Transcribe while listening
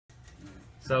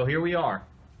So here we are.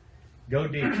 Go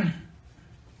deep.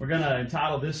 We're going to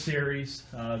entitle this series,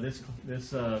 this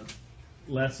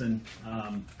lesson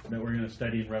that we're going to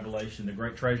study in Revelation, The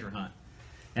Great Treasure Hunt.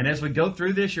 And as we go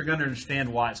through this, you're going to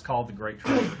understand why it's called the Great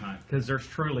Treasure Hunt, because there's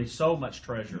truly so much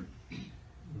treasure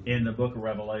in the book of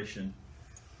Revelation.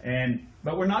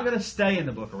 But we're not going to stay in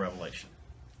the book of Revelation.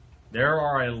 There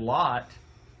are a lot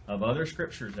of other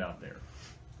scriptures out there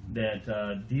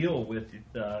that deal with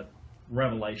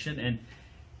Revelation, and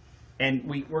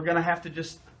we're going to have to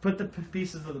just put the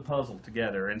pieces of the puzzle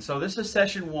together. And so this is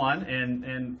session 1,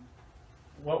 and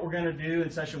what we're going to do in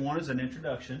session 1 is an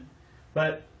introduction.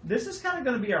 But this is kind of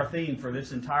going to be our theme for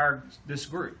this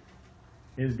group,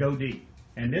 is go deep.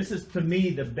 And this is, to me,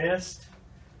 the best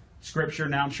scripture.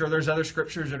 Now, I'm sure there's other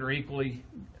scriptures that are equally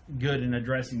good in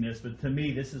addressing this, but to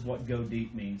me, this is what go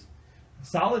deep means.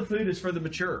 Solid food is for the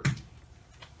mature.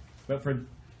 But for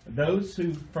those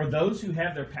who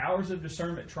have their powers of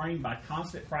discernment trained by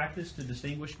constant practice to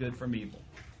distinguish good from evil.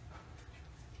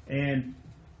 And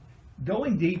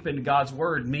going deep into God's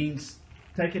Word means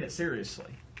taking it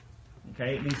seriously.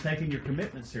 Okay, it means taking your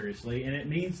commitment seriously, and it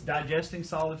means digesting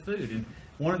solid food. And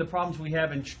one of the problems we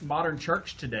have in modern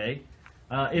church today,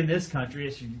 in this country,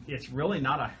 it's really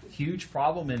not a huge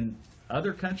problem in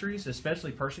other countries,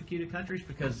 especially persecuted countries,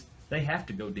 because they have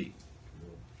to go deep.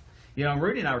 You know,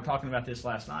 Rudy and I were talking about this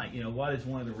last night. You know, what is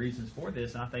one of the reasons for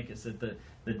this? And I think it's that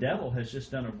the devil has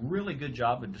just done a really good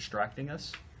job of distracting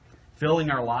us,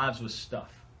 filling our lives with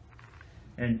stuff,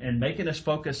 and making us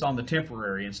focus on the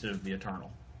temporary instead of the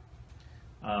eternal.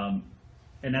 And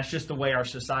that's just the way our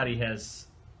society has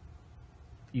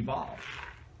evolved.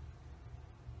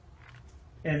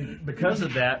 And because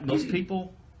of that, most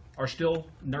people are still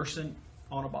nursing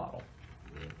on a bottle.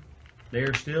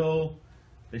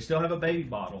 They still have a baby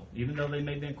bottle, even though they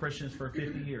may have been Christians for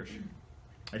 50 years.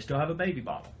 They still have a baby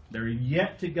bottle. They're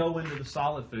yet to go into the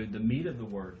solid food, the meat of the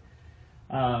Word.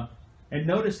 And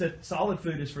notice that solid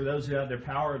food is for those who have their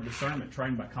power of discernment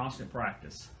trained by constant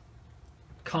practice.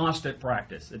 Constant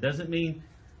practice. It doesn't mean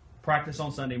practice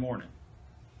on Sunday morning.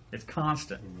 It's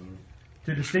constant.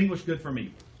 To distinguish good from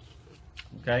evil.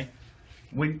 Okay?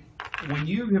 When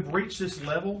you have reached this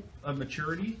level of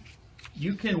maturity,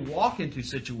 you can walk into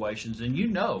situations and you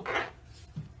know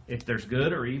if there's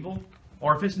good or evil,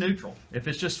 or if it's neutral, if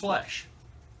it's just flesh.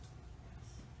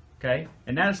 Okay?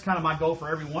 And that is kind of my goal for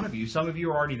every one of you. Some of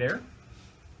you are already there,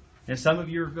 and some of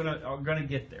you are gonna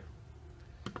get there.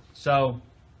 So,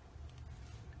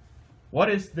 what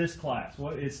is this class?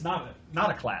 Well, it's not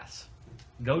a class.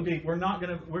 Go deep. We're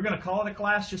gonna call it a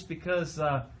class just because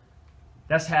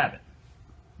that's habit.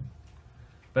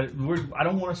 But I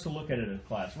don't want us to look at it as a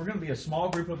class. We're going to be a small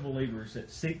group of believers that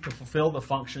seek to fulfill the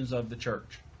functions of the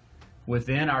church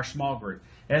within our small group.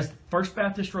 As First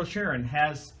Baptist Rocheron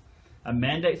has a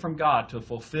mandate from God to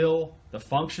fulfill the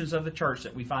functions of the church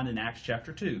that we find in Acts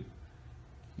chapter 2,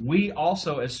 we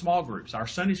also, as small groups, our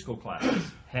Sunday school classes,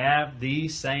 have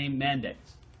these same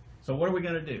mandates. So what are we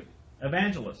going to do?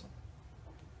 Evangelism.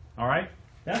 All right?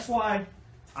 That's why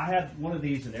I have one of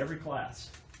these in every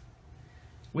class.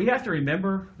 We have to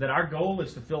remember that our goal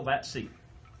is to fill that seat.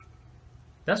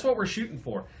 That's what we're shooting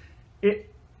for.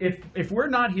 If we're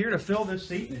not here to fill this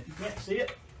seat, and if you can't see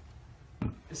it,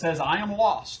 it says, I am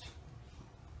lost.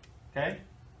 Okay?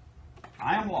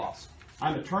 I am lost.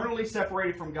 I'm eternally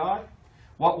separated from God.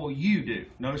 What will you do?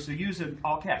 Notice the use in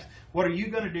all caps. What are you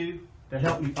going to do to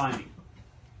help me find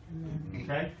Him?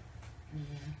 Okay?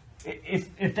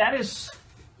 If that is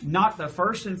not the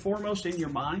first and foremost in your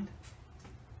mind,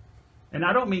 and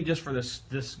I don't mean just for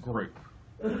this group.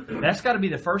 That's got to be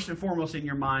the first and foremost in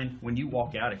your mind when you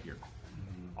walk out of here.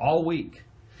 All week.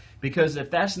 Because if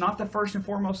that's not the first and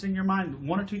foremost in your mind,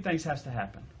 one or two things has to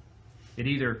happen. It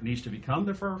either needs to become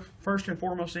the first and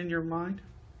foremost in your mind,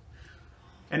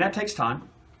 and that takes time.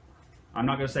 I'm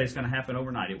not going to say it's going to happen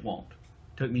overnight. It won't.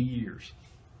 It took me years.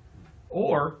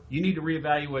 Or you need to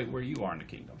reevaluate where you are in the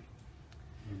kingdom.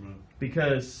 Amen.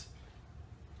 Because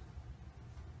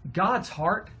God's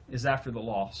heart is after the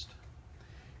lost.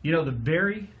 You know, the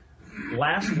very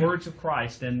last words of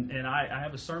Christ, and I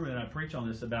have a sermon and I preach on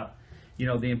this about, you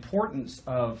know, the importance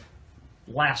of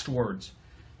last words.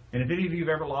 And if any of you have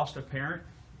ever lost a parent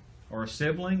or a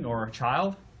sibling or a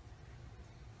child,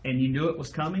 and you knew it was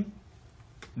coming,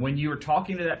 when you were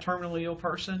talking to that terminally ill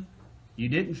person, you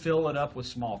didn't fill it up with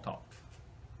small talk.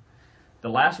 The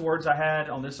last words I had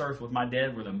on this earth with my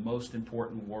dad were the most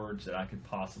important words that I could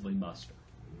possibly muster.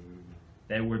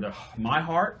 They were my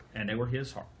heart, and they were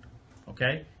his heart.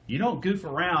 Okay? You don't goof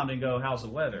around and go, how's the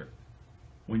weather?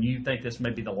 When you think this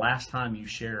may be the last time you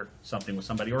share something with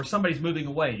somebody, or somebody's moving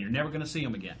away and you're never going to see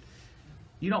them again.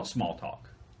 You don't small talk.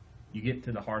 You get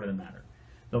to the heart of the matter.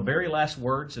 The very last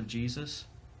words of Jesus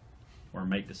were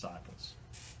make disciples.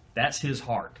 That's his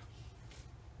heart.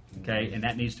 Okay? And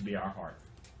that needs to be our heart.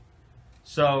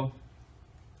 So,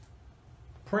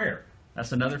 prayer.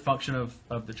 That's another function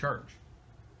of the church.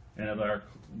 And of our,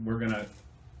 we're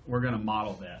gonna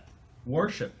model that.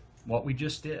 Worship, what we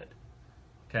just did.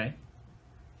 Okay?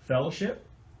 Fellowship.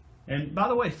 And by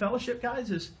the way, fellowship,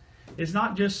 guys, is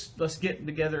not just let's get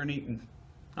together and eat.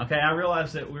 Okay, I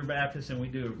realize that we're Baptists and we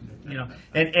do,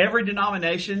 and every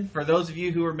denomination, for those of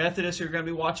you who are Methodists who are going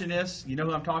to be watching this, you know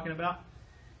who I'm talking about?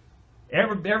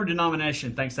 Every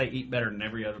denomination thinks they eat better than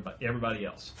everybody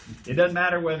else. It doesn't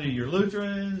matter whether you're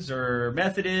Lutherans or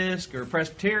Methodists or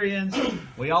Presbyterians.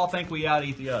 We all think we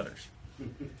out-eat the others.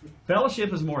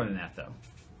 Fellowship is more than that, though.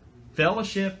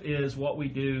 Fellowship is what we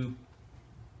do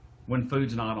when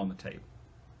food's not on the table.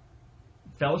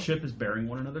 Fellowship is bearing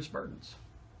one another's burdens.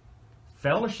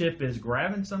 Fellowship is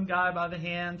grabbing some guy by the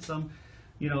hand, some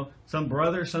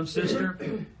brother, some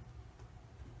sister,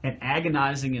 and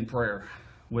agonizing in prayer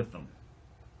with them.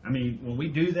 I mean, when we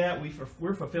do that,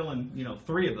 we're fulfilling,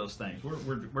 3 of those things.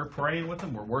 We're praying with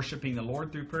them, we're worshiping the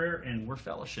Lord through prayer, and we're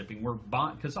fellowshipping. We're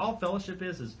because all fellowship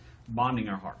is bonding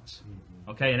our hearts.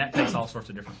 Okay, and that takes all sorts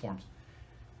of different forms.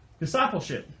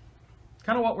 Discipleship,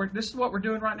 kind of this is what we're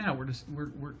doing right now.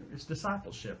 It's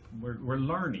discipleship. We're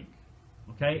learning.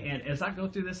 Okay, and as I go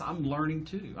through this, I'm learning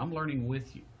too. I'm learning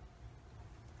with you.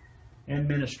 And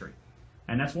ministry,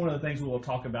 and that's one of the things we will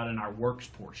talk about in our works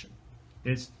portion.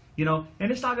 It's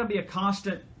and it's not going to be a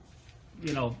constant,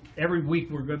 every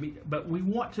week we're going to be, but we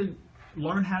want to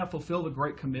learn how to fulfill the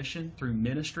Great Commission through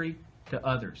ministry to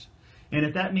others. And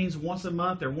if that means once a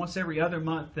month or once every other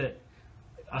month that,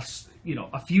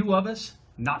 a few of us,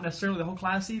 not necessarily the whole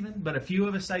class even, but a few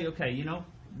of us say, okay,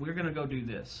 we're going to go do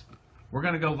this. We're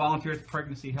going to go volunteer at the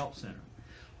Pregnancy Help Center.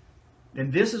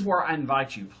 And this is where I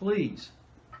invite you, please,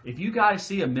 if you guys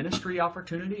see a ministry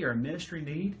opportunity or a ministry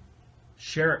need,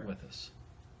 share it with us.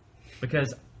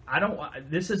 Because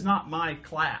this is not my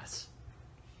class.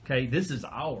 Okay, this is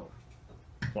our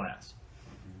class.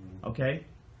 Okay?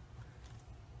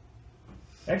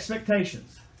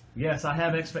 Expectations. Yes, I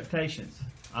have expectations.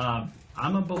 I'm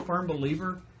a firm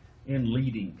believer in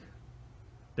leading.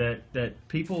 That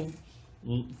people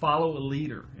follow a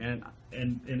leader. And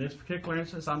in this particular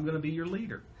instance, I'm going to be your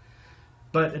leader.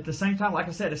 But at the same time, like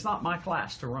I said, it's not my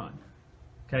class to run.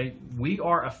 Okay? We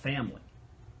are a family.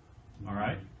 All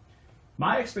right?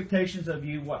 My expectations of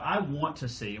you, what I want to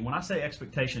see, and when I say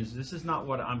expectations, this is not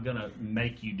what I'm going to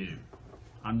make you do.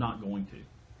 I'm not going to.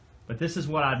 But this is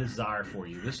what I desire for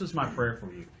you. This is my prayer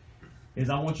for you,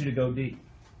 is I want you to go deep.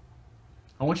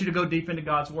 I want you to go deep into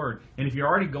God's Word. And if you're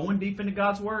already going deep into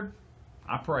God's Word,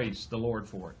 I praise the Lord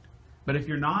for it. But if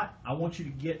you're not, I want you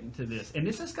to get into this. And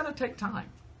this is going to take time.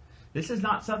 This is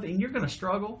not something, you're going to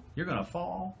struggle, you're going to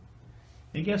fall.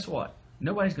 And guess what?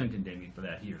 Nobody's going to condemn you for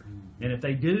that here. And if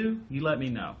they do, you let me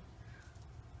know.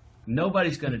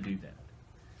 Nobody's going to do that.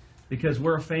 Because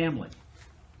we're a family.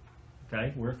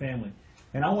 Okay? We're a family.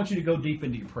 And I want you to go deep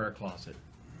into your prayer closet.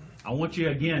 I want you,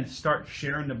 again, to start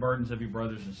sharing the burdens of your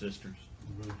brothers and sisters.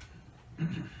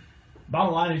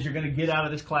 Bottom line is you're going to get out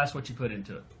of this class what you put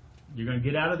into it. You're going to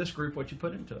get out of this group what you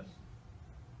put into it.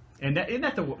 And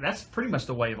that's pretty much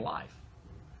the way of life.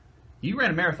 You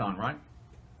ran a marathon, right?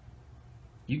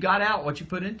 You got out what you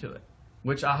put into it,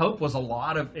 which I hope was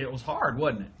it was hard,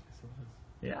 wasn't it?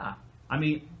 Yeah. I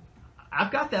mean,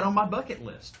 I've got that on my bucket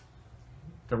list.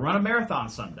 To run a marathon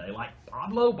someday, like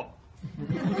Bob Lowball.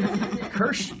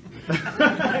 Curse you.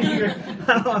 I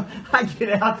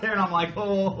get out there and I'm like,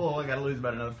 I got to lose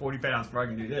about another 40 pounds before I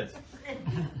can do this.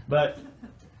 But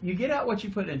you get out what you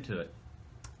put into it.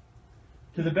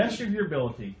 To the best of your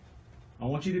ability, I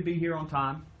want you to be here on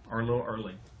time or a little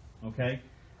early. Okay?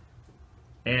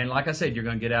 And like I said, you're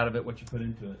going to get out of it what you put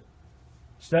into it.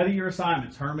 Study your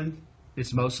assignments, Herman.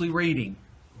 It's mostly reading.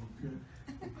 Okay.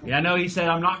 Yeah, I know he said,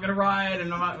 I'm not going to write,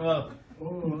 and I'm not, well.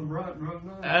 Oh, I'm writing right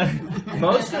now.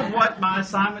 Most of what my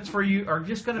assignments for you are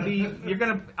just going to be,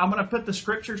 I'm going to put the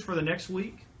scriptures for the next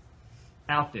week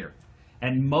out there.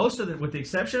 And most of it, with the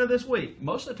exception of this week,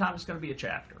 most of the time it's going to be a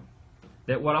chapter.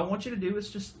 That what I want you to do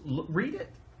is just read it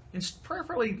and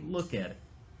prayerfully look at it.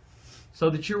 So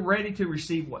that you're ready to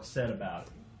receive what's said about it.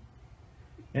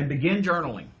 And begin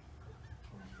journaling.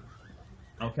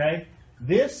 Okay?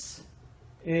 This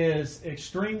is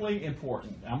extremely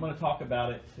important. I'm going to talk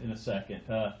about it in a second.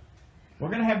 We're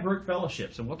going to have group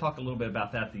fellowships, and we'll talk a little bit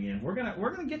about that at the end. We're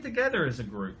going to get together as a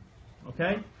group.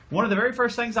 Okay? One of the very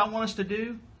first things I want us to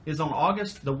do is on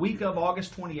the week of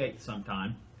August 28th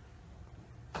sometime,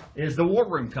 is the War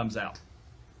Room comes out.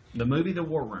 The movie The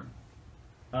War Room.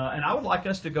 and I would like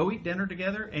us to go eat dinner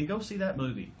together and go see that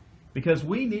movie, because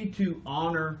we need to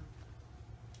honor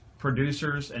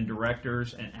producers and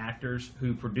directors and actors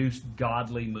who produce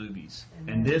godly movies.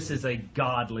 And this is a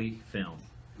godly film.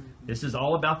 This is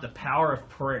all about the power of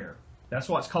prayer. That's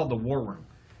why it's called The War Room.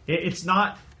 It's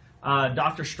not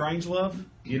Dr. Strangelove.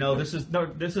 You know,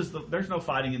 there's no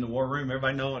fighting in the war room.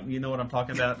 Everybody know what I'm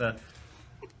talking about.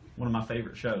 One of my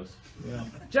favorite shows. You know,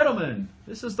 gentlemen,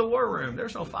 this is the war room.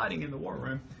 There's no fighting in the war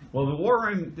room. Well, the war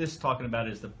room this is talking about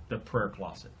is the prayer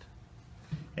closet.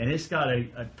 And it's got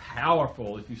a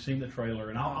powerful, if you've seen the trailer,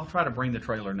 and I'll try to bring the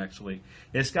trailer next week.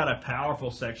 It's got a powerful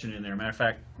section in there. Matter of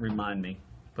fact, remind me,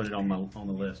 put it on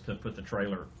the list to put the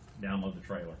trailer, download the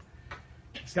trailer.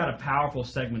 It's got a powerful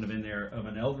segment in there of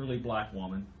an elderly black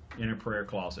woman in her prayer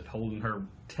closet holding her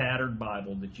tattered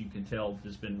Bible that you can tell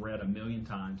has been read 1,000,000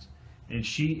 times, and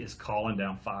she is calling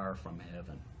down fire from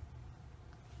heaven.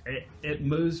 It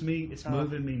moves me. It's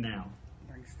moving me now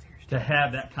to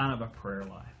have that kind of a prayer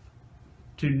life.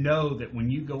 To know that when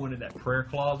you go into that prayer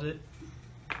closet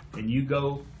and you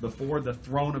go before the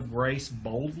throne of grace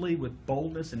boldly, with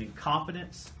boldness and in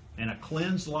confidence and a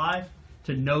cleansed life,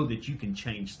 to know that you can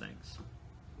change things.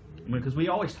 I mean, because we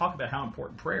always talk about how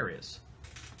important prayer is.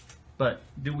 But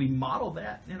do we model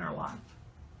that in our life?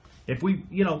 If we,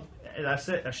 you know, as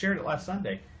I shared it last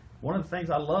Sunday, one of the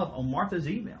things I love on Martha's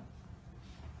email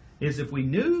is if we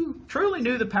truly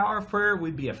knew the power of prayer,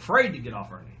 we'd be afraid to get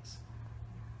off our knees.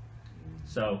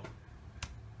 So,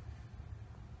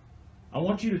 I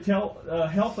want you to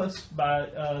help us by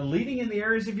leading in the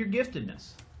areas of your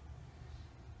giftedness.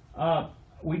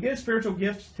 We did spiritual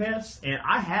gifts tests, and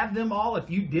I have them all. If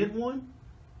you did one,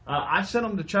 I sent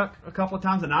them to Chuck a couple of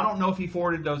times, and I don't know if he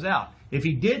forwarded those out. If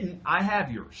he didn't, I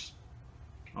have yours.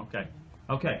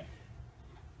 Okay.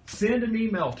 Send an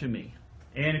email to me,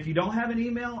 and if you don't have an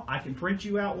email, I can print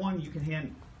you out one. You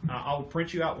can I'll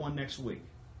print you out one next week,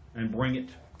 and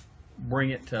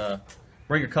bring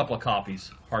a couple of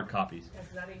copies, hard copies. Yeah,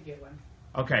 because I didn't get one.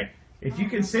 Okay. If you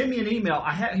can send me an email,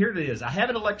 here it is. I have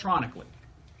it electronically.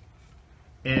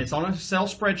 And it's on an Excel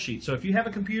spreadsheet. So if you have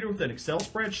a computer with an Excel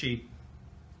spreadsheet,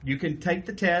 you can take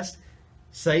the test,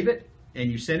 save it,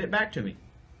 and you send it back to me.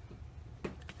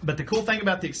 But the cool thing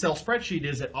about the Excel spreadsheet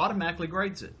is it automatically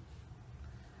grades it.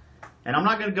 And I'm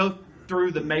not going to go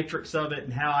through the matrix of it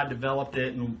and how I developed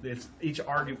it, and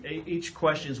each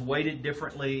question is weighted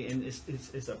differently, and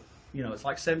it's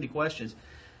like 70 questions.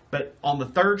 But on the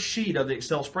third sheet of the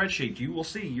Excel spreadsheet, you will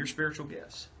see your spiritual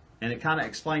gifts, and it kind of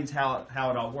explains how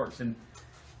it all works.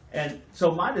 And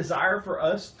so my desire for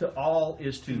us to all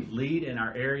is to lead in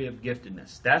our area of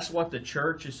giftedness. That's what the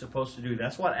church is supposed to do.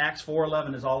 That's what Acts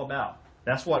 4:11 is all about.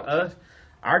 That's what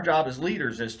our job as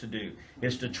leaders is to do,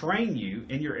 is to train you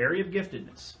in your area of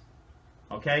giftedness.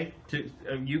 Okay?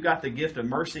 You got the gift of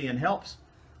mercy and helps.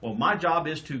 Well, my job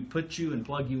is to put you and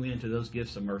plug you into those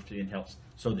gifts of mercy and helps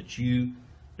so that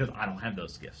because I don't have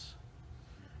those gifts.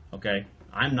 Okay?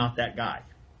 I'm not that guy.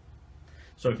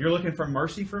 So if you're looking for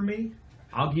mercy from me,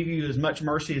 I'll give you as much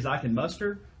mercy as I can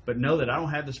muster, but know that I don't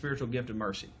have the spiritual gift of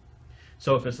mercy.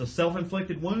 So if it's a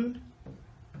self-inflicted wound,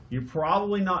 you're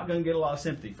probably not going to get a lot of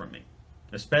sympathy from me,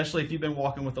 especially if you've been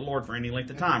walking with the Lord for any length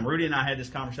of time. Rudy and I had this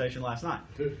conversation last night.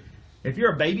 If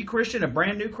you're a baby Christian, a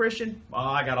brand new Christian,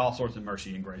 I got all sorts of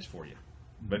mercy and grace for you.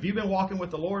 But if you've been walking with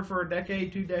the Lord for a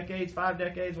decade, 2 decades, 5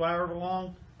 decades, however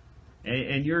long,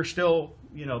 and you're still,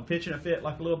 pitching a fit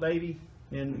like a little baby,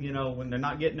 and, when they're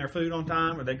not getting their food on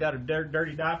time or they've got a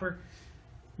dirty diaper,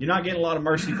 you're not getting a lot of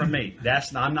mercy from me.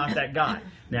 I'm not that guy.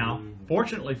 Now,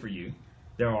 fortunately for you,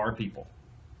 there are people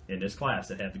in this class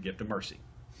that have the gift of mercy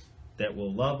that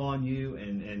will love on you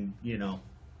and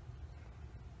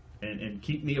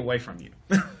keep me away from you.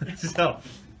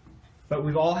 But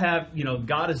we all have,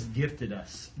 God has gifted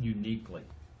us uniquely.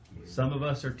 Some of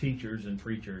us are teachers and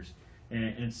preachers,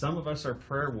 and some of us are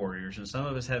prayer warriors, and some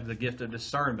of us have the gift of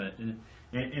discernment,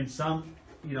 and some,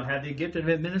 have the gift of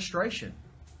administration.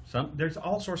 There's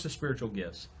all sorts of spiritual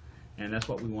gifts, and that's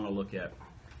what we want to look at.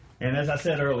 And as I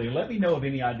said earlier, let me know of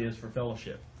any ideas for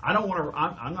fellowship. I'm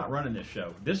not running this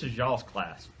show. This is y'all's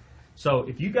class. So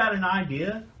if you got an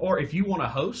idea, or if you want to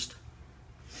host,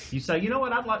 you say, you know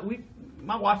what,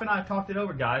 my wife and I talked it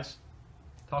over, guys.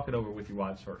 Talk it over with your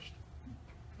wives first.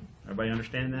 Everybody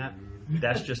understand that?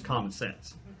 That's just common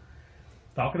sense.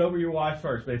 Talk it over with your wife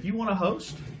first. But if you want to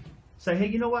host, say, hey,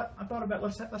 you know what? I thought about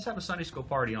let's have a Sunday school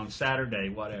party on Saturday,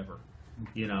 whatever.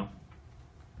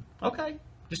 Okay,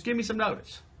 just give me some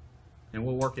notice, and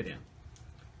we'll work it in.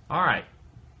 All right.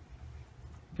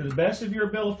 To the best of your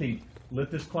ability,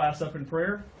 lift this class up in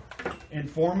prayer.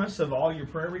 Inform us of all your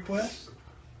prayer requests.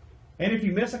 And if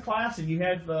you miss a class and you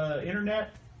have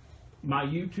internet, my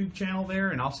YouTube channel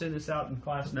there, and I'll send this out in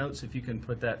class notes if you can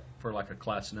put that for like a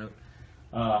class note.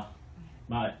 I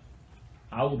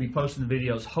will be posting the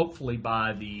videos hopefully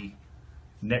by the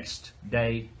next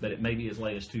day, but it may be as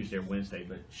late as Tuesday or Wednesday,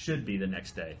 but it should be the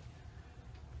next day.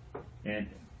 And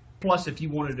plus, if you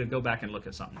wanted to go back and look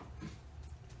at something,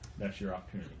 that's your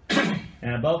opportunity.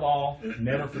 And above all,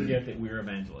 never forget that we're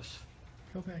evangelists.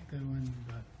 Go back to one.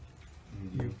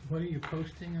 What are you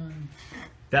posting on?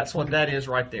 That's what that is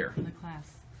right there. The class.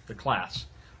 The class.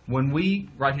 When we,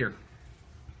 right here.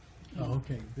 Oh,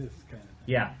 okay, this kind of thing.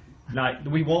 Yeah. Now,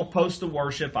 we won't post the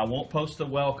worship. I won't post the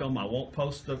welcome. I won't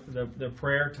post the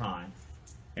prayer time.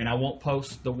 And I won't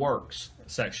post the works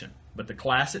section. But the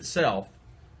class itself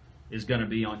is going to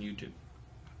be on YouTube.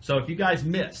 So if you guys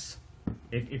miss,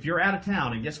 if you're out of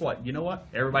town, and guess what? You know what?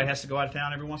 Everybody has to go out of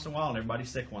town every once in a while, and everybody's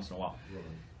sick once in a while.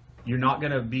 You're not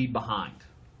going to be behind.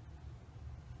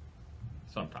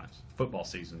 Sometimes. Football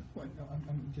season. Well, no,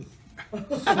 I'm just.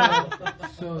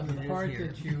 So the part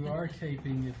that you are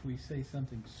taping, if we say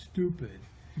something stupid.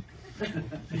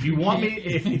 If you want me,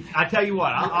 if I tell you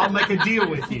what, I'll make a deal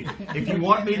with you. If you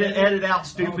want me to edit out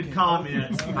stupid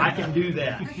comments, I can do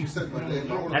that.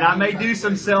 And I may do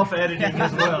some self-editing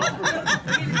as well.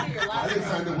 I didn't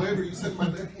sign the waiver. You said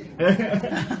my name.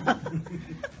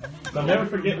 So never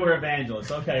forget we're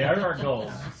evangelists. Okay, here are our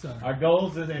goals. Our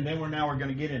goals is, and then we're going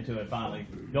to get into it finally.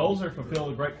 Goals are to fulfill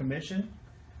the Great Commission.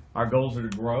 Our goals are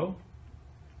to grow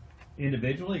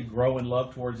individually, grow in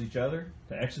love towards each other,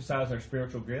 to exercise our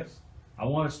spiritual gifts. I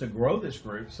want us to grow this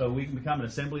group so we can become an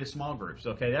assembly of small groups.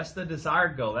 Okay, that's the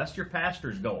desired goal. That's your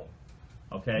pastor's goal.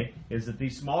 Okay, is that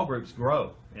these small groups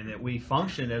grow and that we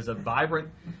function as a vibrant,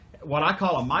 what I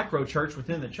call a micro church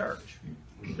within the church.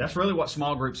 That's really what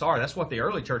small groups are. That's what the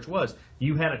early church was.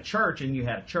 You had a church and you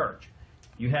had a church.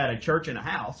 You had a church in a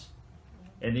house,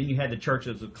 and then you had the church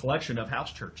as a collection of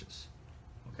house churches.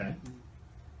 Okay?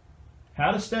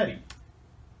 How to study?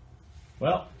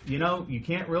 Well, you know, you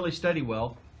can't really study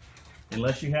well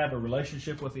unless you have a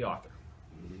relationship with the author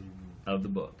of the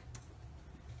book.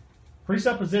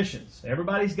 Presuppositions.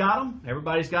 Everybody's got them.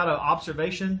 Everybody's got an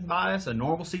observation bias, a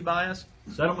normalcy bias.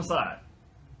 Set them aside.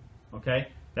 Okay?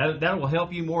 That will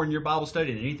help you more in your Bible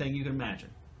study than anything you can imagine.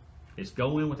 It's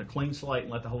go in with a clean slate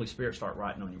and let the Holy Spirit start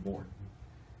writing on your board.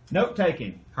 Note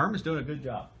taking. Herman's doing a good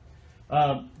job.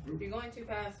 You're going too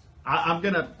fast. I'm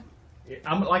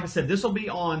like I said, this will be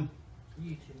on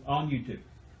YouTube.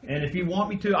 And if you want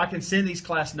me to, I can send these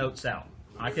class notes out.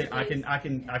 I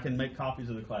can make copies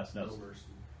of the class notes.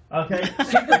 Okay.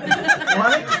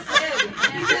 What?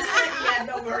 You just said you had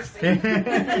no mercy.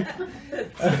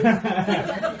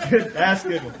 That's a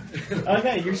good one.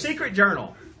 Okay, your secret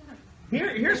journal.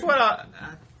 Here's what I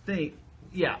think.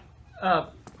 Yeah.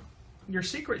 Your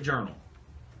secret journal.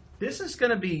 This is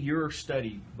going to be your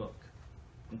study book.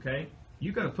 Okay?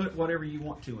 You're going to put whatever you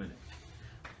want to in it.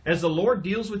 As the Lord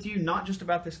deals with you, not just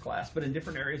about this class, but in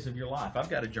different areas of your life. I've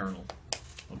got a journal.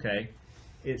 Okay?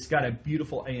 It's got a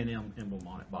beautiful A&M emblem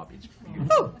on it, Bobby. It's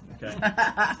beautiful. Okay?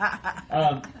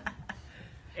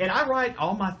 And I write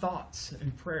all my thoughts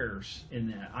and prayers in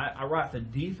that. I write the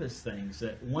deepest things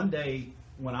that one day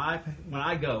when I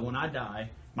die,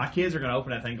 my kids are going to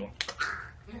open that thing and go,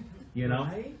 you know?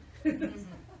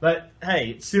 But hey,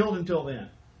 it's sealed until then.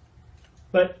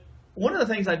 But one of the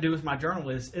things I do with my journal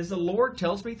is the Lord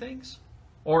tells me things,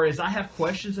 or as I have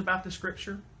questions about the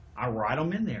Scripture, I write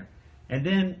them in there. And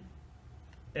then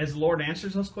as the Lord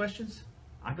answers those questions,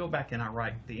 I go back and I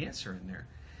write the answer in there.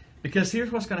 Because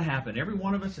here's what's going to happen. Every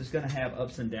one of us is going to have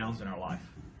ups and downs in our life.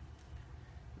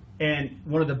 And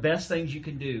one of the best things you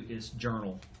can do is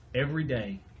journal every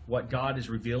day what God is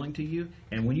revealing to you.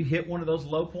 And when you hit one of those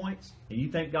low points and you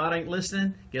think God ain't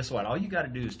listening, guess what? All you got to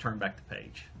do is turn back the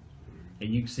page. And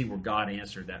you can see where God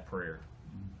answered that prayer.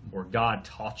 Or God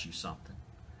taught you something.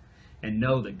 And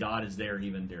know that God is there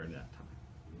even during that time.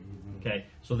 Okay?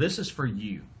 So this is for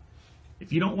you.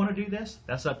 If you don't want to do this,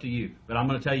 that's up to you. But I'm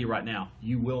going to tell you right now,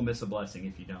 you will miss a blessing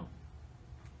if you don't.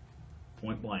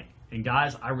 Point blank. And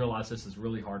guys, I realize this is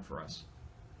really hard for us.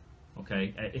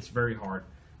 Okay? It's very hard.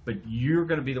 But you're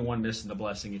going to be the one missing the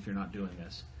blessing if you're not doing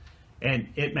this. And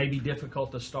it may be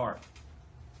difficult to start.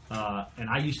 And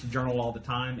I used to journal all the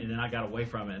time, and then I got away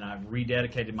from it, and I've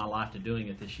rededicated my life to doing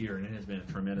it this year, and it has been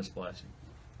a tremendous blessing.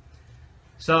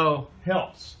 So,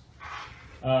 helps.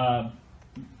 I'm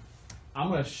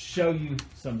going to show you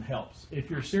some helps. If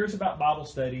you're serious about Bible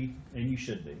study, and you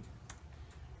should be,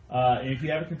 and if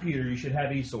you have a computer, you should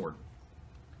have eSword.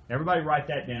 Everybody write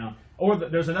that down. Or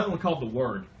there's another one called The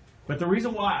Word. But the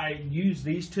reason why I use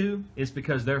these two is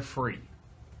because they're free.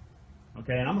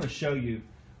 Okay, and I'm going to show you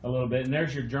a little bit. And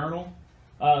there's your journal.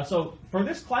 So for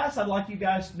this class, I'd like you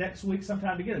guys next week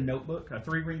sometime to get a notebook, a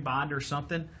 3-ring binder or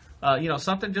something.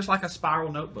 Something just like a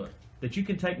spiral notebook that you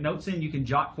can take notes in. You can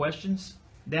jot questions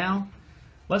down.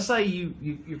 Let's say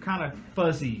you're kind of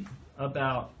fuzzy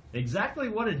about exactly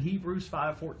what did Hebrews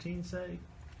 5:14 say?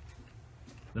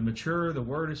 The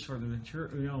word is for the mature.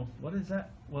 What is that?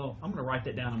 Well, I'm going to write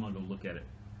that down. I'm going to go look at it.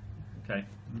 Okay,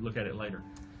 look at it later.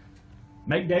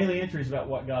 Make daily entries about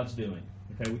what God's doing.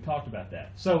 Okay, we talked about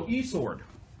that. So, eSword.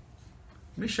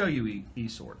 Let me show you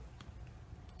eSword.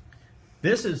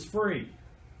 This is free.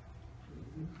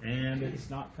 And it's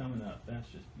not coming up. That's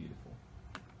just beautiful.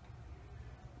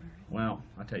 Well,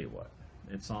 I'll tell you what.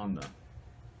 It's on the...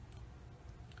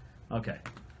 Okay.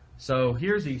 So,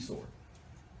 here's eSword.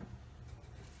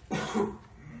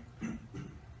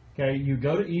 Okay, you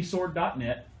go to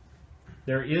eSword.net.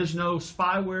 There is no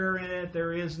spyware in it.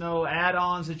 There is no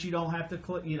add-ons that you don't have to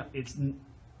click.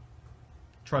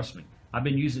 Trust me. I've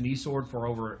been using eSword for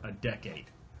over a decade.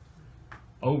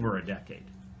 Over a decade.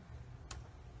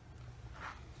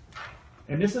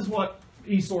 And this is what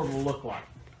eSword will look like.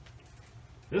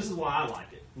 This is why I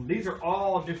like it. These are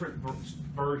all different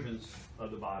versions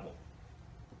of the Bible.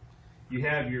 You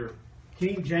have your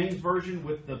King James Version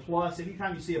with the plus.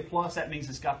 Anytime you see a plus, that means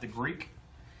it's got the Greek.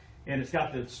 And it's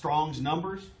got the Strong's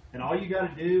numbers. And all you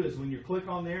got to do is when you click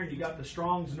on there and you got the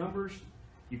Strong's numbers,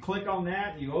 you click on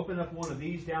that and you open up one of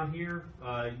these down here,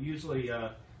 usually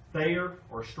Thayer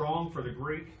or Strong for the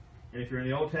Greek. And if you're in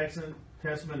the Old Testament,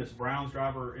 it's Brown's,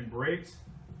 Driver, and Briggs,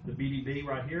 the BDB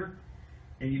right here.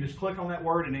 And you just click on that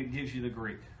word and it gives you the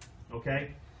Greek.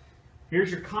 Okay?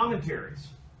 Here's your commentaries.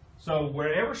 So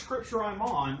wherever scripture I'm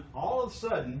on, all of a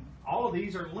sudden, all of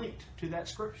these are linked to that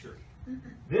scripture.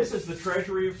 This is the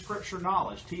Treasury of Scripture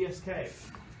Knowledge, TSK.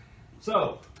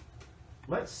 So,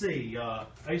 let's see,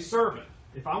 a servant.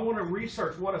 If I want to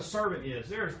research what a servant is,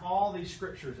 there's all these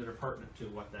scriptures that are pertinent to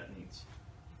what that means.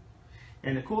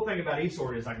 And the cool thing about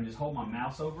eSword is I can just hold my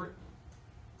mouse over it,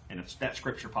 and if that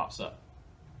scripture pops up.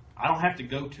 I don't have to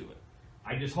go to it.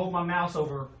 I just hold my mouse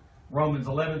over Romans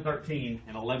 11:13,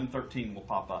 and 11:13 will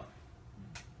pop up.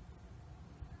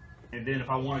 And then if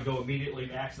I want to go immediately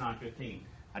to Acts 9:15,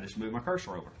 I just move my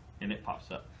cursor over, and it pops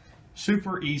up.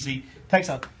 Super easy. Takes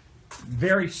a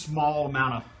very small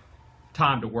amount of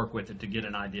time to work with it to get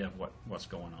an idea of what's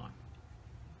going on.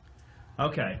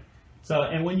 Okay. So,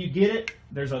 and when you get it,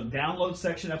 there's a download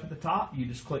section up at the top. You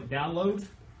just click download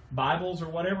Bibles or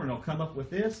whatever, and it'll come up with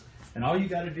this. And all you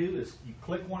got to do is you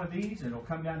click one of these, and it'll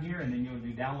come down here, and then you'll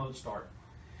do download start.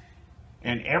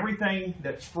 And everything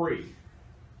that's free,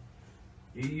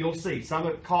 you'll see some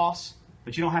of it costs,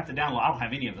 but you don't have to download. I don't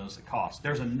have any of those that cost.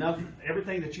 There's enough.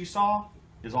 Everything that you saw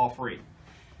is all free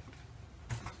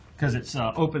because it's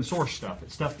open source stuff.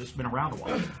 It's stuff that's been around a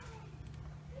while.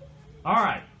 All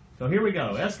right. So here we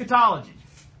go. Eschatology.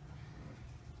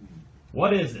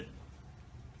 What is it?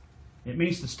 It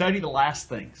means to study the last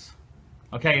things.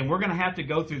 Okay, and we're going to have to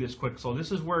go through this quick. So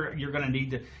this is where you're going to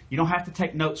need to, you don't have to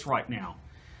take notes right now.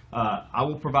 I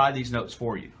will provide these notes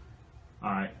for you.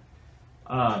 All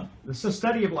right. This is a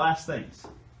study of last things.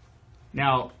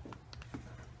 Now,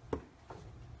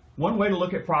 one way to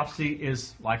look at prophecy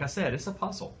is, like I said, it's a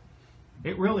puzzle.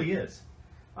 It really is.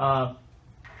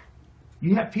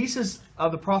 You have pieces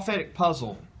of the prophetic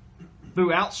puzzle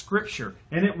throughout Scripture,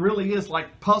 and it really is like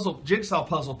jigsaw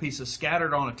puzzle pieces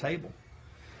scattered on a table.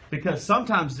 Because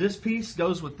sometimes this piece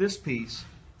goes with this piece,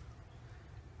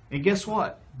 and guess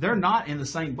what? They're not in the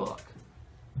same book.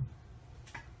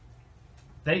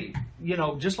 They,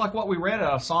 just like what we read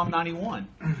out of Psalm 91.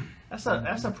 That's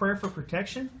a prayer for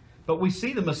protection, but we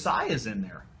see the Messiah's in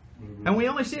there. Mm-hmm. And we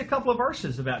only see a couple of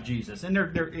verses about Jesus, and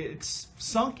it's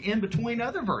sunk in between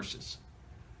other verses.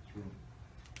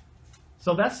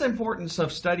 So that's the importance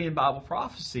of studying Bible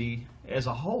prophecy as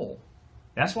a whole.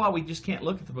 That's why we just can't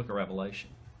look at the book of Revelation.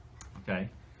 Okay?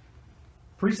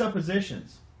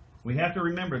 Presuppositions. We have to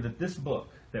remember that this book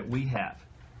that we have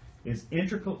is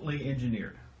intricately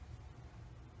engineered.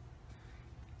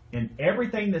 And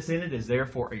everything that's in it is there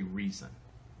for a reason.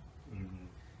 Mm-hmm.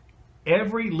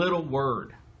 Every little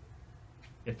word.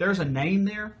 If there's a name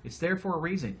there, it's there for a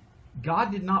reason.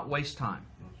 God did not waste time.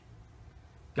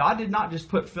 God did not just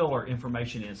put filler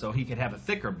information in so he could have a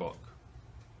thicker book.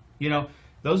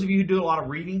 Those of you who do a lot of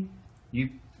reading,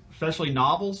 especially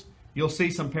novels, you'll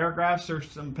see some paragraphs or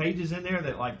some pages in there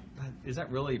that is that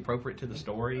really appropriate to the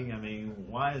story? I mean,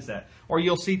 why is that? Or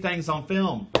you'll see things on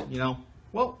film,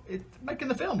 well, it's making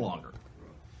the film longer.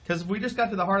 Because if we just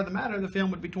got to the heart of the matter, the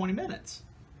film would be 20 minutes.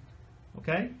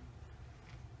 Okay?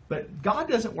 But God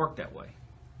doesn't work that way.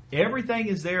 Everything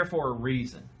is there for a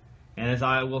reason. And as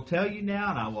I will tell you now,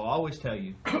 and I will always tell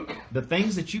you, the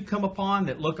things that you come upon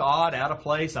that look odd, out of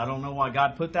place, I don't know why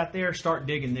God put that there, start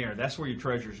digging there. That's where your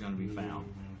treasure is going to be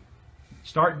found.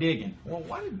 Start digging. Well,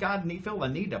 why did God feel the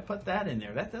need to put that in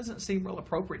there? That doesn't seem real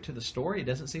appropriate to the story. It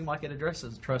doesn't seem like it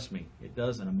addresses. Trust me, it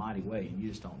does in a mighty way, and you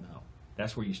just don't know.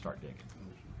 That's where you start digging.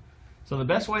 So the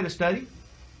best way to study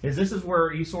is, this is where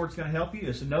eSword's going to help you,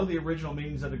 is to know the original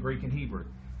meanings of the Greek and Hebrew.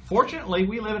 Fortunately,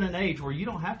 we live in an age where you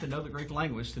don't have to know the Greek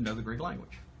language to know the Greek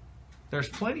language. There's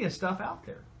plenty of stuff out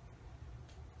there.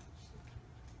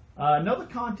 Know the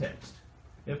context.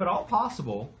 If at all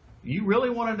possible, you really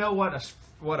want to know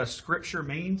what a scripture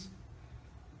means.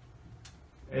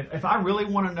 If I really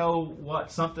want to know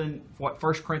what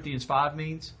 1 Corinthians 5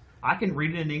 means, I can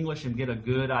read it in English and get a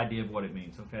good idea of what it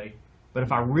means, okay? But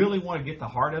if I really want to get the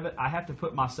heart of it, I have to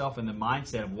put myself in the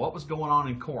mindset of what was going on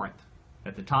in Corinth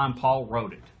at the time Paul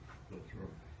wrote it. That's right.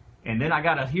 And then I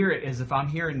got to hear it as if I'm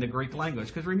hearing the Greek language.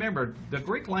 Because remember, the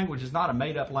Greek language is not a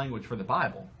made-up language for the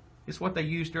Bible. It's what they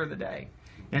used during the day.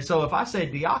 And so if I say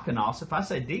diakonos, if I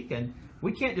say deacon,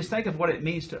 we can't just think of what it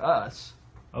means to us,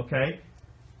 okay,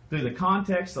 through the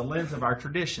context, the lens of our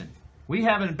tradition. We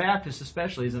have in Baptists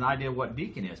especially as an idea of what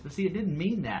deacon is. But see, it didn't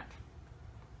mean that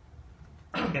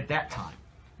at that time.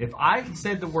 If I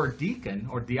said the word deacon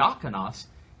or diakonos,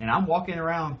 and I'm walking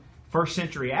around first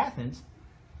century Athens,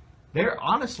 they're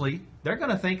going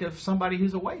to think of somebody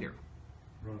who's a waiter.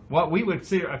 Right. What we would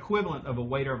consider equivalent of a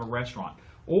waiter of a restaurant.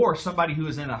 Or somebody who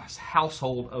is in a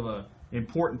household of an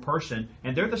important person,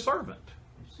 and they're the servant.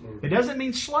 It doesn't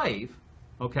mean slave,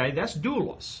 okay? That's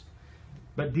doulos.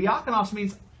 But diakonos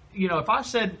means, if I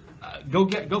said, go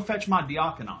fetch my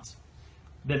diakonos,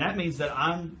 then that means that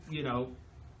I'm,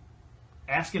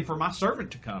 asking for my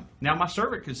servant to come. Now, my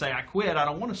servant could say, I quit, I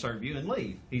don't want to serve you, and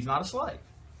leave. He's not a slave.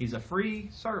 He's a free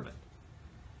servant.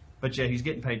 But yet he's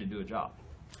getting paid to do a job.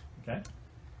 Okay?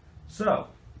 So,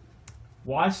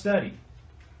 why study?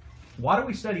 Why do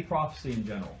we study prophecy in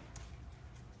general?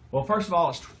 Well, first of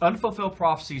all, it's unfulfilled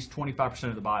prophecy is 25%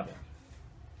 of the Bible.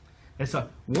 It's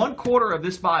 1/4 of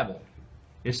this Bible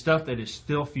is stuff that is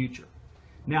still future.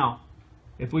 Now,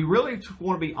 if we really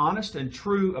want to be honest and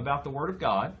true about the Word of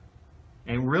God,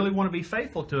 and really want to be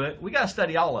faithful to it, we got to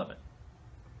study all of it.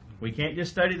 We can't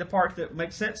just study the part that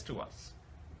makes sense to us.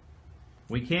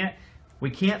 We can't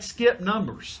skip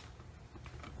Numbers.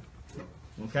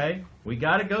 Okay? We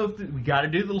got to go through, we got to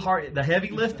do the heavy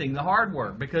lifting, the hard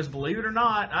work, because believe it or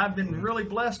not, I've been really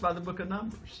blessed by the book of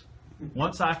Numbers.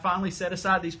 Once I finally set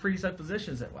aside these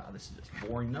presuppositions that, wow, this is just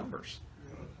boring numbers.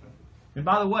 And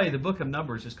by the way, the book of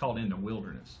Numbers is called In the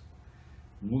Wilderness.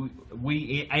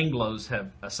 We Anglos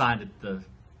have assigned it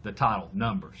the title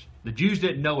Numbers. The Jews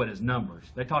didn't know it as Numbers.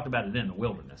 They talked about it in the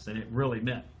wilderness, and it really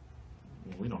meant,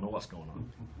 well, we don't know what's going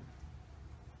on.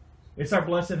 It's our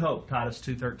blessed hope, Titus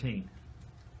 2:13.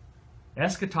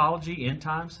 Eschatology, end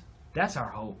times, that's our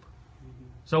hope.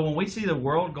 So when we see the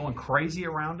world going crazy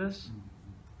around us,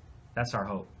 that's our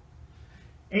hope.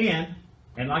 And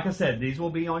like I said, these will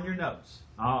be on your notes.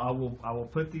 I will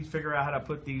put these, figure out how to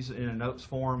put these in a notes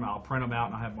form. I'll print them out,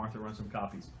 and I'll have Martha run some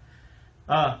copies.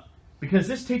 Because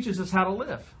this teaches us how to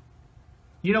live.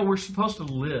 We're supposed to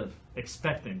live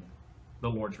expecting the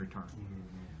Lord's return.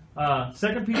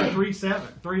 2 Peter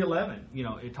 3:11,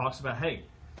 it talks about, hey,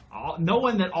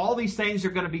 knowing that all these things are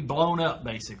going to be blown up,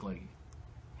 basically.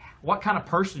 What kind of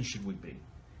person should we be?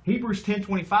 Hebrews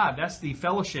 10:25, that's the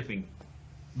fellowshipping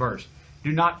verse.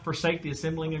 Do not forsake the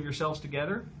assembling of yourselves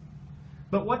together.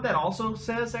 But what that also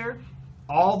says there,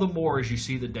 all the more as you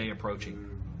see the day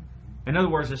approaching. In other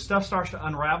words, as stuff starts to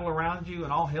unravel around you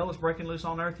and all hell is breaking loose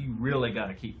on earth, you really got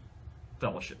to keep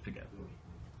fellowship together.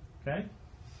 Okay?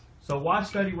 So why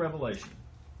study Revelation?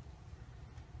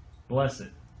 Bless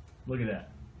it. Look at that.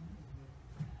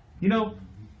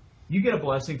 You get a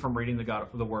blessing from reading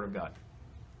the Word of God.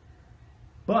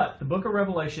 But the book of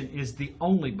Revelation is the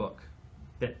only book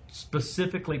that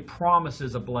specifically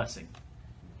promises a blessing.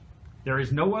 There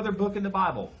is no other book in the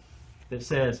Bible that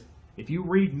says, if you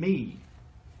read me,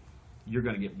 you're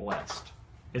going to get blessed.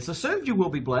 It's assumed you will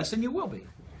be blessed, and you will be.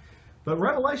 But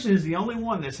Revelation is the only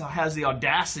one that has the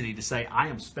audacity to say, I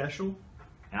am special,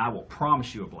 and I will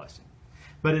promise you a blessing.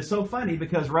 But it's so funny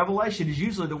because Revelation is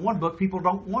usually the one book people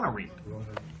don't want to read.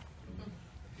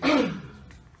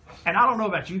 And I don't know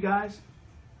about you guys,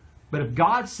 but if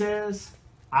God says,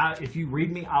 if you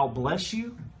read me, I'll bless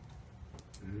you,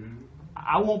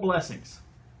 I want blessings.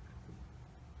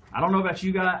 I don't know about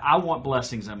you guys. I want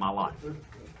blessings in my life.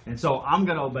 And so I'm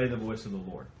going to obey the voice of the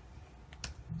Lord.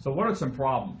 So what are some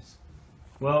problems?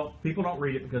 Well, people don't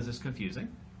read it because it's confusing.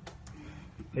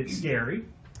 It's scary.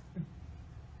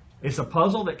 It's a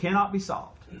puzzle that cannot be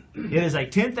solved. It is a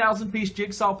 10,000 piece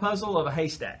jigsaw puzzle of a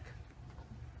haystack.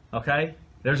 Okay?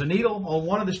 There's a needle on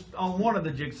one of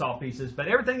the jigsaw pieces, but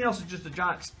everything else is just a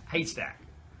giant haystack.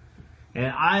 And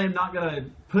I am not going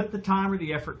to put the time or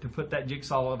the effort to put that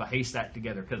jigsaw of a haystack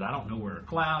together because I don't know where a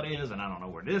cloud is and I don't know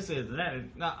where this is and that is.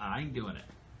 No, I ain't doing it.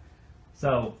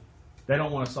 So they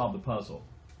don't want to solve the puzzle.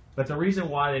 But the reason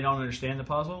why they don't understand the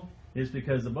puzzle is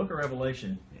because the book of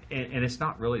Revelation, and it's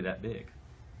not really that big.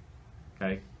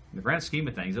 Okay? In the grand scheme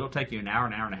of things, it'll take you an hour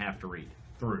and a half to read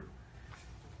through.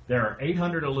 There are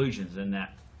 800 allusions in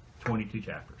that 22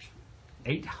 chapters.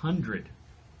 800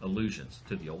 allusions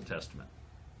to the Old Testament.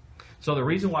 So the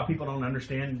reason why people don't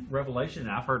understand Revelation,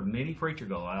 and I've heard many preachers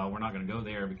go, "Oh, we're not going to go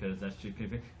there because that's too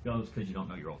confusing," goes because you don't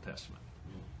know your Old Testament.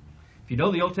 If you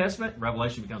know the Old Testament,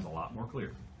 Revelation becomes a lot more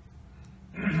clear.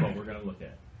 That's what we're going to look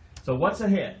at. So what's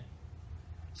ahead?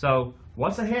 So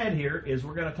what's ahead here is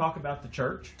we're going to talk about the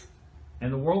church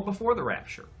and the world before the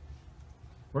rapture.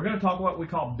 We're going to talk about what we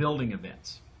call building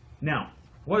events. Now,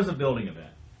 what is a building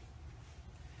event?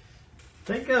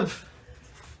 Think of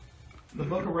the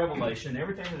book of Revelation,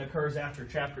 everything that occurs after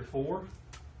chapter 4.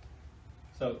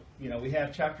 So, we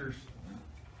have chapters.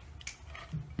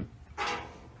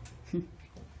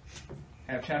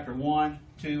 Have chapter 1,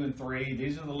 2, and 3.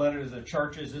 These are the letters of the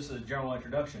churches. This is a general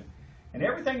introduction. And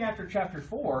everything after chapter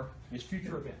 4 is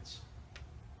future events.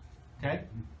 Okay?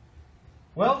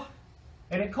 Well,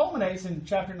 and it culminates in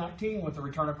chapter 19 with the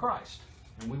return of Christ.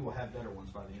 And we will have better ones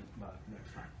by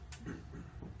next time.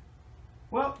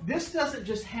 Well, this doesn't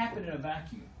just happen in a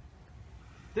vacuum.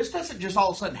 This doesn't just all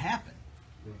of a sudden happen.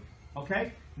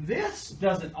 Okay? This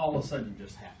doesn't all of a sudden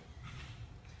just happen.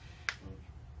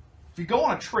 If you go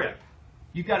on a trip,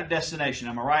 you've got a destination,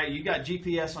 am I right? You got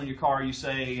GPS on your car. You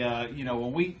say,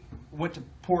 when we went to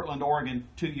Portland, Oregon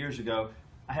 2 years ago,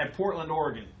 I had Portland,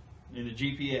 Oregon in the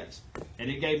GPS,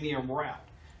 and it gave me a route.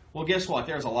 Well, guess what?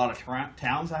 There's a lot of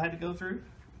towns I had to go through.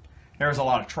 There's a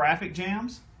lot of traffic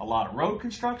jams, a lot of road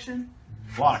construction,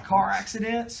 a lot of car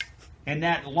accidents, and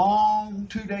that long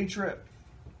 2-day trip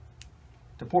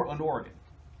to Portland, Oregon.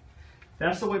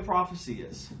 That's the way prophecy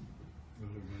is.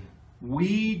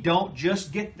 We don't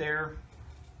just get there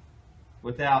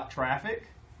without traffic,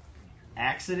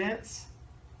 accidents,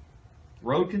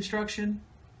 road construction.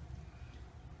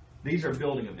 These are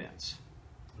building events.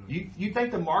 You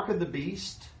think the mark of the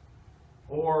beast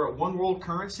or one world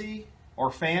currency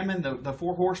or famine, the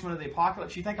 4 horsemen of the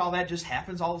apocalypse, you think all that just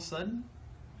happens all of a sudden?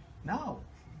 No.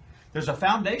 There's a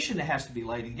foundation that has to be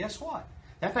laid, and guess what?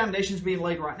 That foundation is being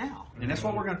laid right now, and that's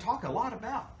what we're going to talk a lot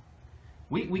about.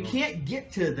 We can't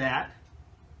get to that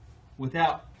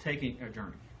without taking a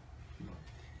journey.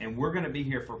 And we're going to be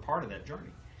here for part of that journey.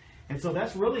 And so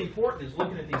that's really important, is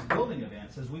looking at these building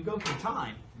events as we go through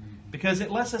time, because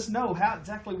it lets us know how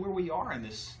exactly where we are in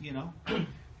this,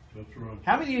 That's right.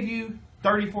 How many of you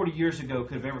 30, 40 years ago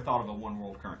could have ever thought of a one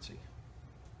world currency?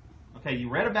 Okay, you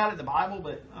read about it in the Bible,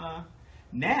 but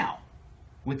now,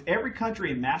 with every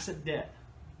country in massive debt,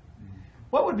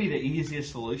 what would be the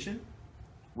easiest solution?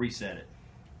 Reset it.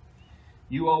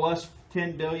 You owe us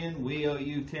 10 billion, we owe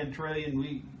you 10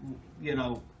 trillion,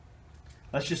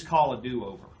 let's just call a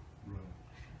do-over. Right.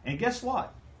 And guess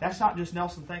what? That's not just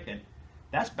Nelson thinking.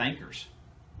 That's bankers.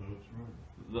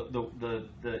 That's The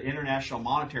right. International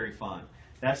Monetary Fund.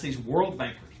 That's these world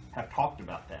bankers have talked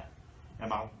about that.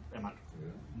 Am I?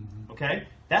 Okay?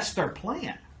 That's their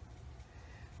plan.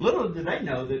 Little do they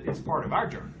know that it's part of our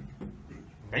journey.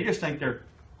 They just think they're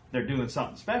doing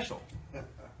something special.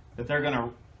 That they're going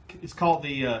to, it's called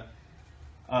the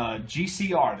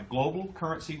GCR, the Global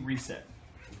Currency Reset.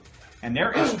 And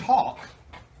there is talk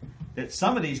that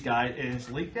some of these guys, and it's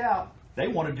leaked out, they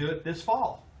want to do it this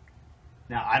fall.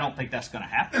 Now, I don't think that's going to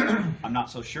happen. I'm not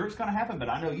so sure it's going to happen, but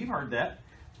I know you've heard that.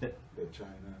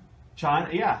 China,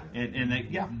 yeah. And they,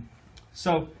 yeah.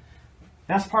 So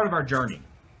that's part of our journey,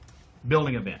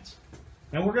 building events.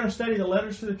 And we're going to study the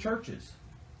letters to the churches,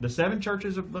 the 7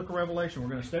 churches of the book of Revelation. We're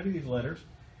going to study these letters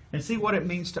and see what it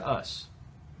means to us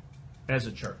as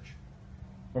a church.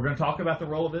 We're going to talk about the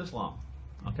role of Islam.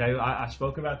 Okay, I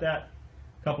spoke about that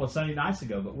a couple of Sunday nights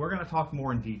ago, but we're going to talk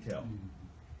more in detail.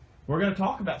 We're going to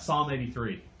talk about Psalm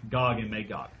 83, Gog and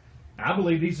Magog. I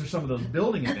believe these are some of those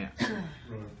building events.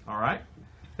 Right. All right?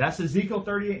 That's Ezekiel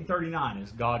 38 and 39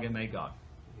 is Gog and Magog.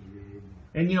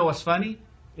 And you know what's funny?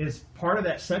 Is part of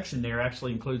that section there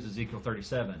actually includes Ezekiel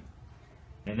 37.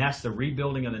 And that's the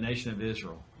rebuilding of the nation of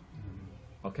Israel.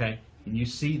 Okay? And you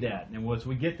see that. And once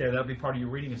we get there, that'll be part of your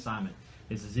reading assignment.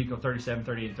 Is Ezekiel 37,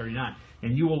 38, and 39.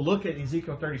 And you will look at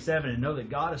Ezekiel 37 and know that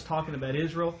God is talking about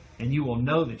Israel, and you will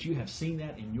know that you have seen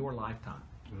that in your lifetime.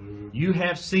 You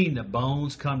have seen the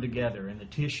bones come together and the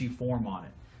tissue form on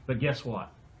it. But guess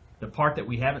what? The part that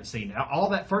we haven't seen, all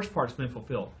that first part's been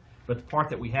fulfilled, but the part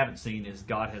that we haven't seen is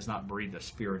God has not breathed a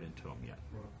spirit into them yet.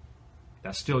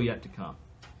 That's still yet to come.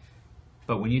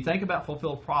 But when you think about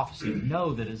fulfilled prophecy,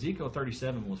 know that Ezekiel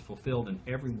 37 was fulfilled in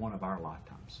every one of our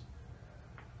lifetimes.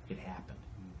 It happened.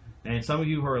 And some of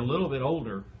you who are a little bit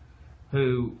older,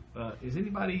 who, is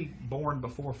anybody born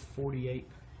before 48?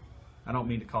 I don't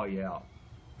mean to call you out.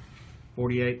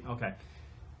 48? Okay.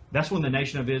 That's when the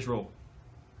nation of Israel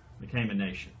became a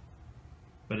nation.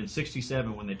 But in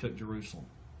 67, when they took Jerusalem,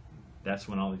 that's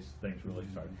when all these things really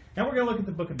started. Now we're going to look at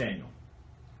the book of Daniel.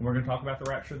 And we're going to talk about the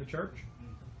rapture of the church.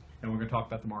 And we're going to talk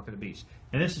about the mark of the beast.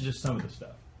 And this is just some of the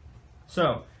stuff.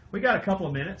 So, we got a couple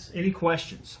of minutes. Any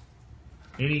questions?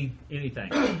 Anything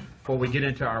before we get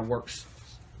into our works,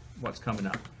 what's coming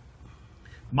up?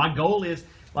 My goal is,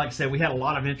 like I said, we had a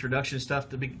lot of introduction stuff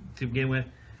to begin with.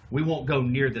 We won't go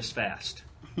near this fast.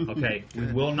 Okay?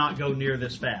 We will not go near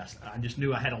this fast. I just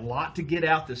knew I had a lot to get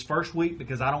out this first week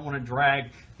because I don't want to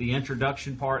drag the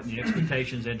introduction part and the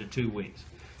expectations into 2 weeks.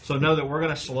 So know that we're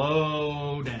going to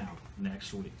slow down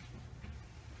next week.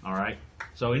 All right?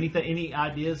 So any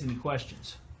ideas, any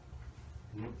questions?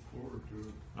 Look forward to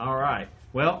it. All right.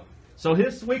 Well, so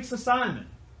this week's assignment.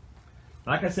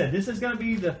 Like I said, this is going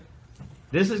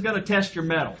to test your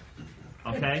mettle.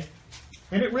 Okay?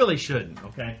 And it really shouldn't,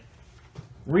 okay?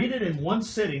 Read it in one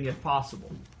sitting if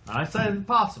possible. I say if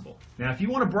possible. Now, if you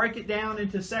want to break it down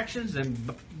into sections,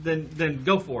 then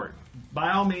go for it.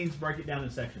 By all means, break it down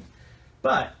into sections.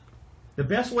 But the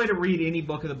best way to read any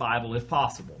book of the Bible, if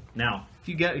possible. Now,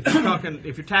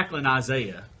 if you're tackling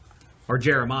Isaiah or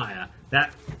Jeremiah,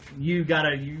 that you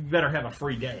better have a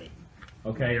free day,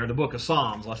 okay? Or the book of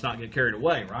Psalms. Let's not get carried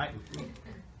away, right?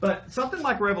 But something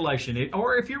like Revelation,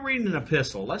 or if you're reading an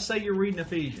epistle, let's say you're reading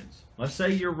Ephesians, let's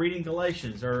say you're reading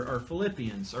Galatians or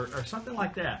Philippians or something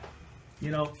like that.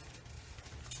 You know,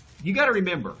 you got to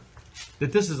remember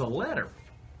that this is a letter.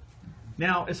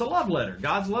 Now, it's a love letter,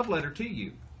 God's love letter to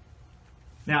you.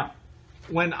 Now,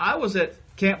 when I was at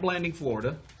Camp Blanding,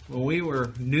 Florida, when we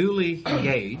were newly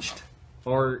engaged,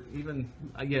 or even,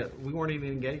 we weren't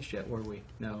even engaged yet, were we?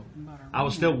 No. I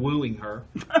was still wooing her.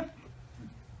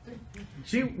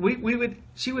 She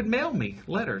would mail me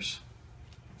letters.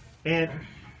 And,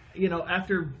 you know,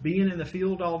 after being in the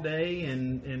field all day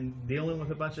and dealing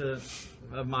with a bunch of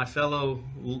my fellow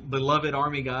beloved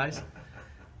Army guys,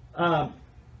 I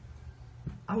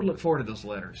would look forward to those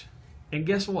letters. And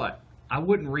guess what? I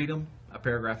wouldn't read them a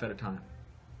paragraph at a time.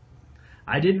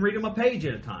 I didn't read them a page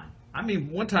at a time. I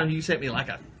mean, one time you sent me like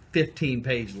a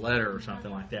 15-page letter or something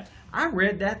like that. I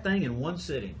read that thing in one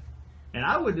sitting. And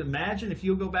I would imagine if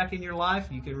you'll go back in your life,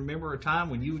 you can remember a time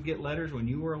when you would get letters when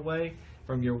you were away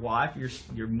from your wife,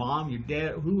 your mom, your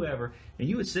dad, whoever, and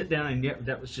you would sit down and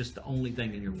that was just the only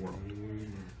thing in your world.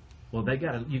 Well,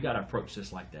 you got to approach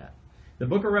this like that. The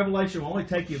book of Revelation will only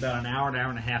take you about an hour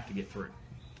and a half to get through.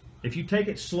 If you take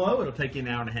it slow, it'll take you an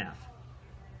hour and a half.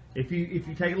 If you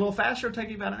take it a little faster, it'll take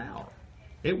you about an hour.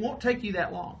 It won't take you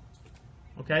that long.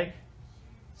 Okay?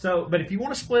 So, but if you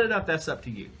want to split it up, that's up to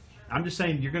you. I'm just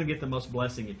saying you're going to get the most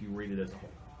blessing if you read it as a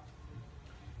whole.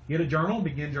 Get a journal,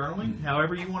 begin journaling,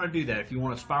 however you want to do that. If you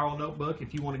want a spiral notebook,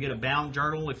 if you want to get a bound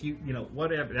journal, if you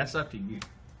whatever, that's up to you.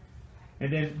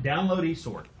 And then download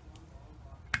eSword.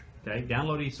 Okay,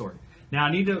 download eSword. Now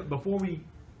I need to, before we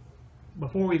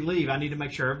leave, I need to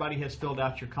make sure everybody has filled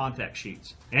out your contact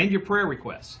sheets and your prayer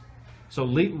requests. So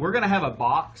we're going to have a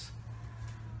box.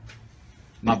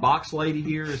 My box lady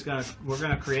here we're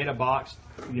going to create a box,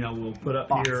 we'll put up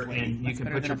box here, lady. And you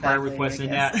can put your prayer requests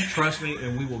in that. Trust me,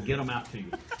 and we will get them out to you.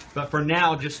 But for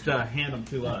now, just hand them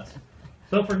to us.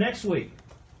 So for next week,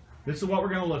 this is what we're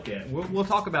going to look at. We'll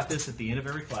talk about this at the end of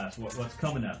every class, what's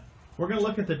coming up. We're going to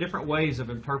look at the different ways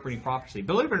of interpreting prophecy.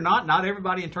 Believe it or not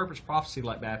everybody interprets prophecy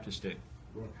like Baptists do.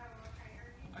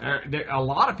 A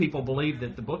lot of people believe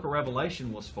that the book of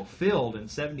Revelation was fulfilled in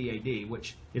 70 A.D.,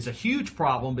 which is a huge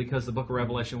problem because the book of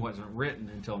Revelation wasn't written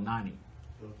until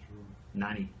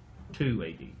 92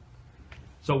 A.D.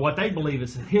 So what they believe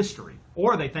is history,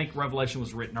 or they think Revelation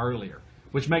was written earlier,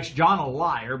 which makes John a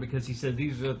liar because he said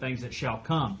these are the things that shall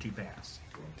come to pass.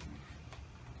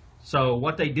 So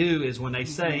what they do is when they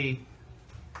say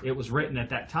it was written at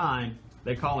that time,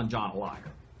 they call John a liar.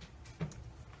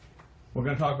 We're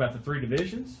going to talk about the 3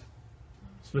 divisions,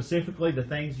 specifically the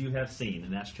things you have seen,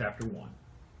 and that's chapter 1.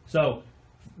 So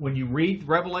when you read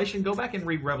Revelation, go back and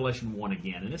read Revelation 1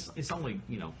 again, and it's only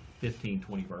 15,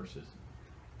 20 verses.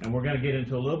 And we're going to get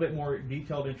into a little bit more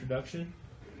detailed introduction.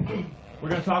 We're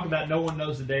going to talk about no one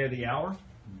knows the day or the hour,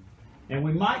 and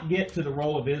we might get to the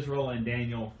role of Israel in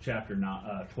Daniel chapter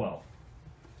 12,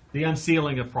 the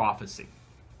unsealing of prophecy.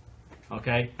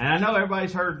 Okay? And I know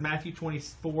everybody's heard Matthew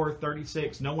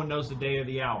 24:36. No one knows the day or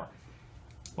the hour.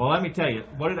 Well, let me tell you.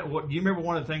 Do you remember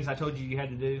one of the things I told you had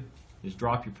to do? Is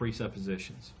drop your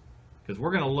presuppositions. Because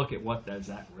we're going to look at what does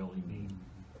that really mean.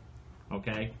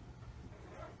 Okay?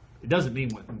 It doesn't mean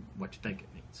what you think it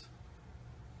means.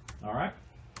 All right?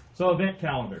 So, event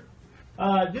calendar.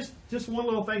 Just one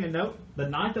little thing to note. The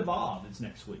 9th of Av is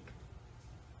next week.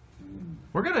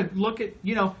 We're going to look at,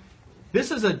 this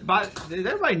is did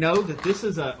everybody know that this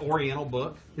is an Oriental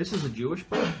book? This is a Jewish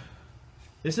book.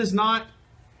 This is not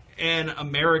an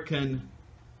American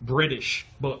British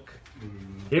book.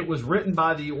 It was written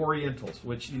by the Orientals,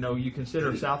 which, you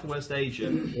consider Southwest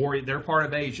Asia, or they're part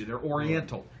of Asia. They're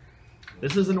Oriental.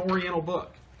 This is an Oriental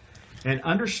book. And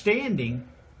understanding,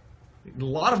 a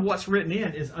lot of what's written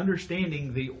in is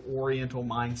understanding the Oriental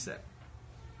mindset.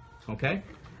 Okay?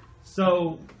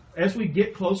 So, as we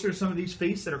get closer to some of these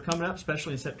feasts that are coming up,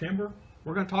 especially in September,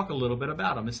 we're going to talk a little bit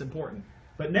about them. It's important.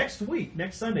 But next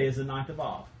Sunday is the 9th of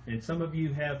Av. And some of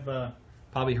you have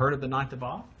probably heard of the 9th of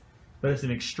Av. But it's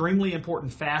an extremely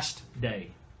important fast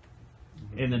day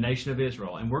in the nation of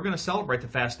Israel. And we're going to celebrate the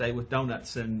fast day with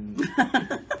donuts, and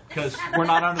because we're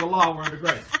not under the law, we're under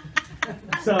grace.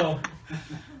 So,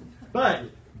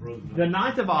 but the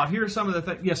 9th of Av, here are some of the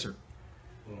things. Yes, sir.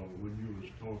 When you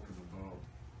was talking about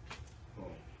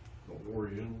the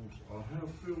Orientals, I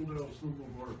have filled out some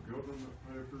of our government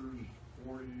papers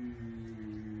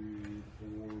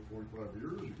 45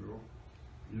 years ago,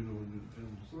 in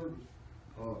the service.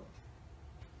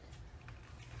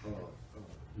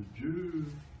 The Jew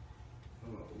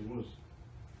was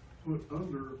put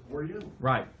under Oriental.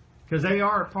 Right. Because they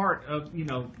are a part of,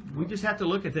 we just have to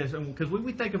look at this. Because when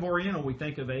we think of Oriental, we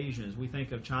think of Asians. We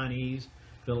think of Chinese,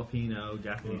 Filipino,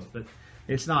 Japanese. But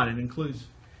it's not. It includes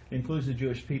the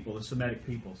Jewish people, the Semitic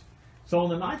peoples. So on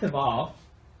the 9th of Av,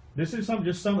 this is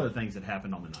just some of the things that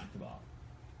happened on the 9th of Av.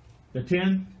 The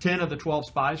 10 of the 12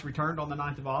 spies returned on the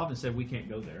 9th of Av and said, we can't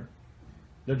go there.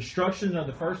 The destruction of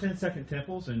the first and second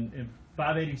temples in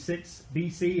 586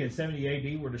 BC and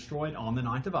 70 AD were destroyed on the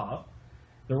 9th of Av.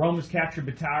 The Romans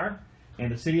captured Tyre,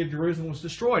 and the city of Jerusalem was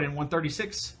destroyed in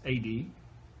 136 AD.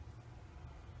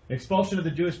 Expulsion of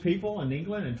the Jewish people in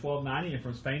England in 1290 and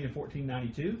from Spain in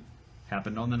 1492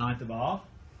 happened on the 9th of Av.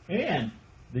 And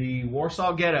the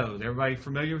Warsaw Ghetto, is everybody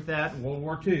familiar with that? In World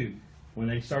War II, when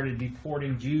they started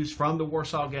deporting Jews from the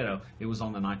Warsaw Ghetto, it was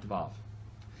on the 9th of Av.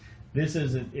 This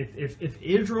is if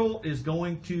Israel is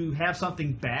going to have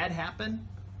something bad happen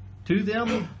to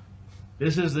them,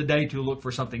 this is the day to look for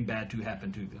something bad to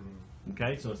happen to them.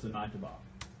 Okay, so it's the 9th of Av.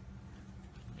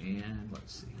 And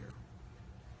let's see here.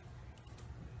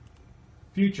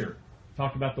 Future.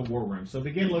 Talked about the war room. So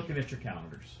begin looking at your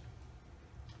calendars.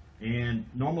 And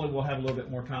normally we'll have a little bit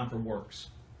more time for works.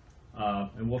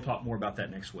 And we'll talk more about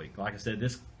that next week. Like I said,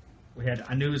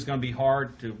 I knew it was going to be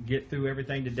hard to get through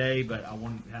everything today, but I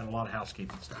had a lot of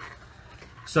housekeeping stuff.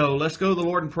 So let's go to the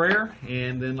Lord in prayer,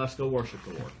 and then let's go worship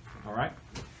the Lord. All right?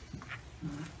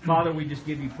 Father, we just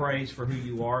give you praise for who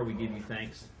you are. We give you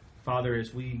thanks. Father,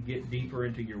 as we get deeper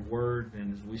into your word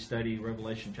and as we study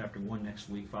Revelation chapter 1 next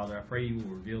week, Father, I pray you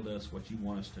will reveal to us what you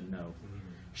want us to know.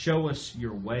 Show us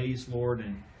your ways, Lord,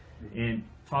 and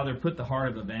Father, put the heart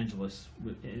of evangelists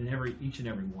in each and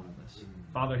every one of us.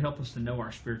 Father, help us to know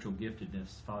our spiritual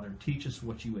giftedness. Father, teach us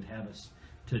what you would have us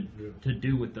to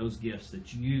do with those gifts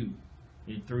that you,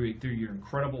 through your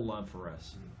incredible love for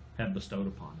us, have bestowed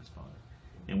upon us, Father.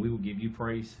 And we will give you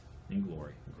praise and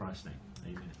glory. In Christ's name,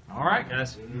 amen. All right,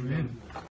 guys. Amen.